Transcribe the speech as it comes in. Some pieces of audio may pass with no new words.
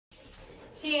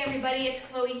Hey everybody, it's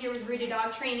Chloe here with Rooted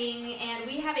Dog Training, and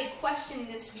we have a question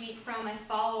this week from a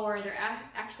follower. They're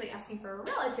actually asking for a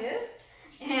relative,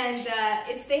 and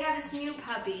they have this new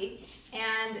puppy,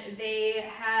 and they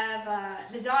have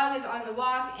the dog is on the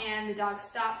walk, and the dog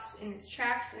stops in its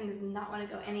tracks and does not want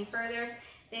to go any further.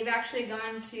 They've actually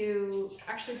gone to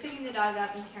picking the dog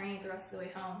up and carrying it the rest of the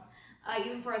way home,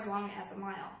 even for as long as a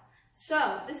mile.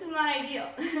 So this is not ideal.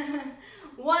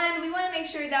 One, we want to make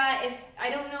sure that I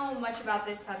don't know much about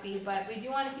this puppy, but we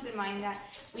do want to keep in mind that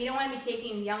we don't want to be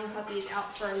taking young puppies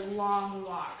out for long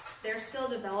walks. They're still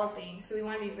developing, so we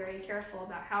want to be very careful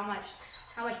about how much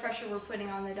pressure we're putting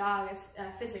on the dog,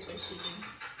 physically speaking.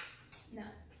 No.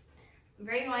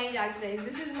 Very whiny dog today.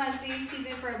 This is Muncie. She's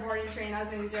in for a boarding train. I was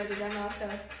going to use her as a demo, so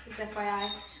just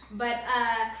FYI. But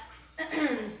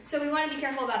so we want to be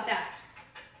careful about that.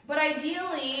 But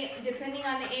ideally, depending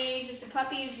on the age, if the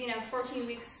puppy's 14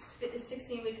 weeks,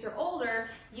 16 weeks or older,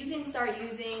 you can start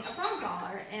using a prong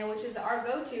collar, which is our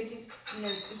go-to to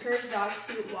encourage dogs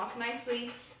to walk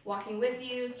nicely, walking with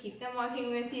you, keep them walking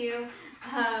with you,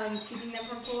 keeping them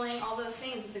from pulling, all those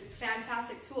things. It's a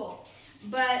fantastic tool.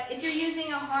 But if you're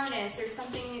using a harness or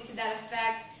something to that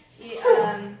effect,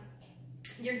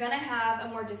 you're going to have a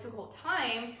more difficult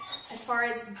time as far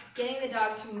as getting the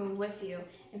dog to move with you.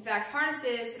 In fact,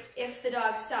 harnesses, if the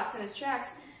dog stops in its tracks,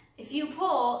 if you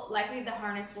pull, likely the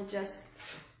harness will just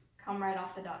come right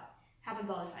off the dog. Happens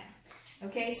all the time.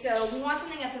 Okay, so we want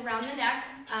something that's around the neck,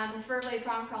 preferably a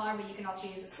prong collar, but you can also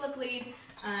use a slip lead,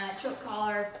 choke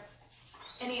collar,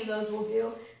 any of those will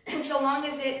do, so long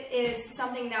as it is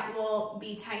something that will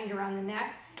be tightened around the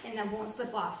neck and that won't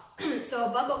slip off. So a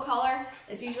buckle collar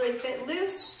that's usually fit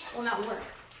loose will not work.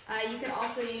 You can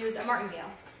also use a martingale.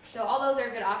 So all those are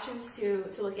good options to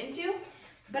look into.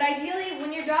 But ideally,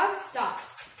 when your dog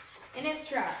stops in its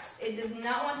tracks, it does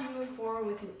not want to move forward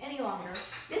with you any longer.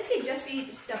 This could just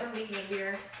be stubborn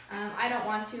behavior. I don't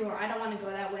want to, or I don't want to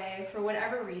go that way for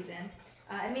whatever reason.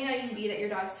 It may not even be that your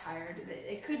dog's tired.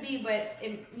 It could be, but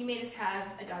you may just have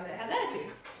a dog that has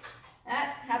attitude.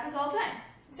 That happens all the time.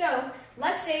 So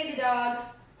let's say the dog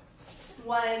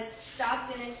was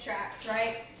stopped in its tracks,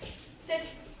 right? Sit.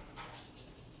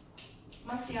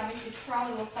 Muncie obviously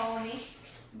probably will follow me,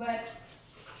 but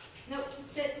nope,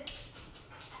 sit.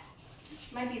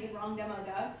 Might be the wrong demo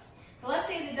dog. But let's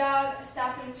say the dog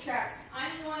stopped in its tracks.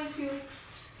 I'm going to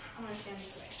stand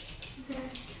this way.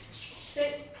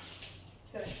 Sit.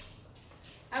 Good.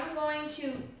 I'm going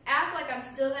to act like I'm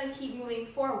still going to keep moving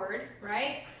forward,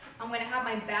 right? I'm going to have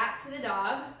my back to the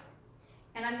dog,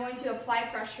 and I'm going to apply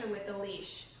pressure with the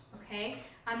leash, okay?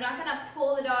 I'm not going to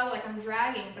pull the dog like I'm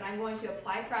dragging, but I'm going to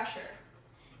apply pressure.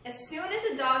 As soon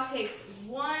as the dog takes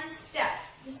one step,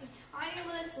 just a tiny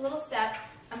little step,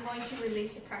 I'm going to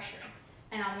release the pressure,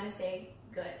 and I'm going to say,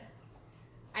 good.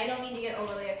 I don't need to get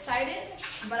overly excited,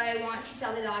 but I want to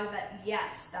tell the dog that,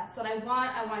 yes, that's what I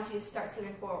want you to start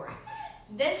slipping forward.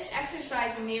 This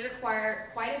exercise may require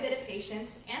quite a bit of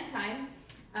patience and time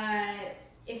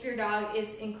if your dog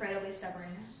is incredibly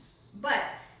stubborn. But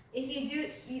if you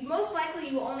do, most likely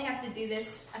you will only have to do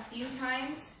this a few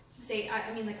times, like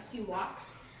a few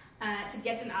walks, to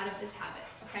get them out of this habit,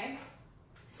 okay?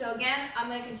 So again, I'm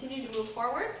going to continue to move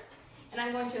forward, and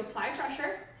I'm going to apply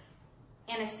pressure.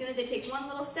 And as soon as it takes one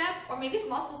little step, or maybe it's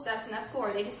multiple steps, and that's cool,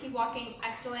 or they just keep walking,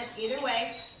 excellent, either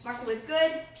way, mark it with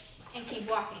good, and keep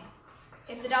walking.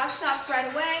 If the dog stops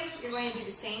right away, you're going to do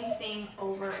the same thing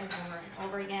over and over and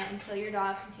over again until your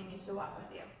dog continues to walk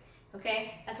with you.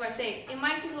 Okay? That's why I say it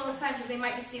might take a little time because they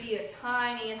might just give you the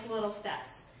tiniest little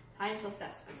steps.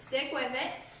 But stick with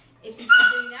it. If you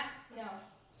keep doing that,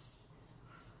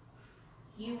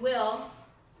 you will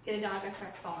get a dog that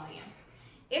starts following you.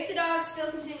 If the dog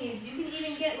still continues, you can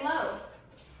even get low.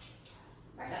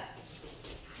 Right up.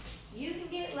 You can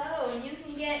get low and you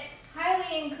can get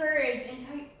highly encouraged and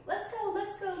tell you, let's go,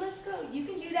 let's go, let's go. You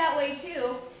can do that way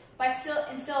too by still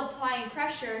applying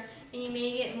pressure, and you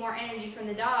may get more energy from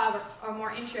the dog or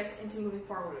more interest into moving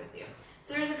forward with you.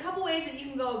 So there's a couple ways that you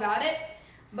can go about it,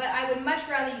 but I would much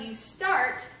rather you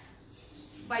start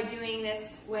by doing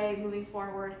this way, moving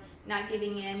forward, not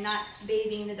giving in, not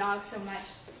babying the dog so much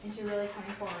into really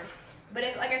coming forward. But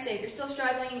if, like I said, if you're still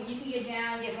struggling, you can get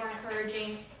down, get more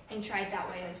encouraging, and try it that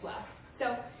way as well.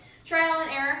 So trial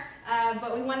and error,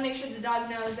 but we want to make sure the dog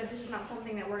knows that this is not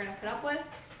something that we're going to put up with.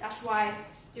 That's why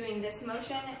doing this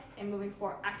motion and moving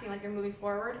forward, acting like you're moving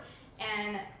forward,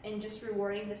 and just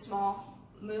rewarding the small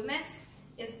movements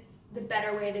is the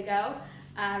better way to go,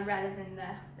 rather than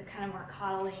the kind of more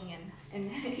coddling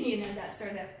and that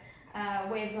sort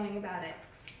of way of going about it.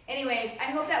 Anyways, I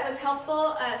hope that was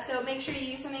helpful. So make sure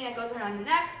you use something that goes around the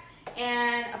neck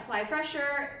and apply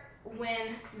pressure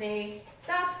when they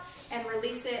stop and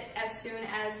release it as soon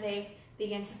as they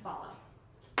begin to follow.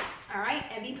 All right,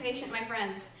 and be patient, my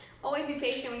friends. Always be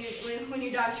patient when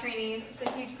you're dog training. It's just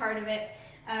a huge part of it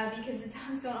because the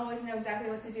dogs don't always know exactly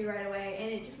what to do right away, and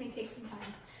it just may take some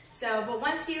time. So, but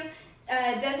once you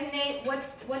designate what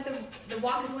the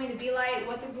walk is going to be like,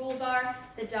 what the rules are,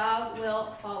 the dog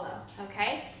will follow,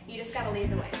 okay? You just gotta lead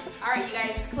the way. All right, you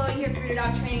guys, Chloe here for your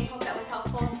dog training. Hope that was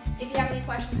helpful. If you have any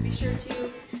questions, be sure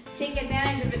to take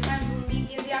advantage of the times when we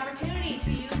give the opportunity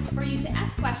for you to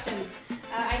ask questions.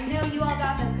 I know you all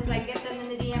got them because I get them in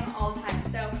the DM all the time.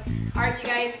 So, all right, you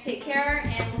guys, take care,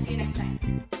 and we'll see you next time.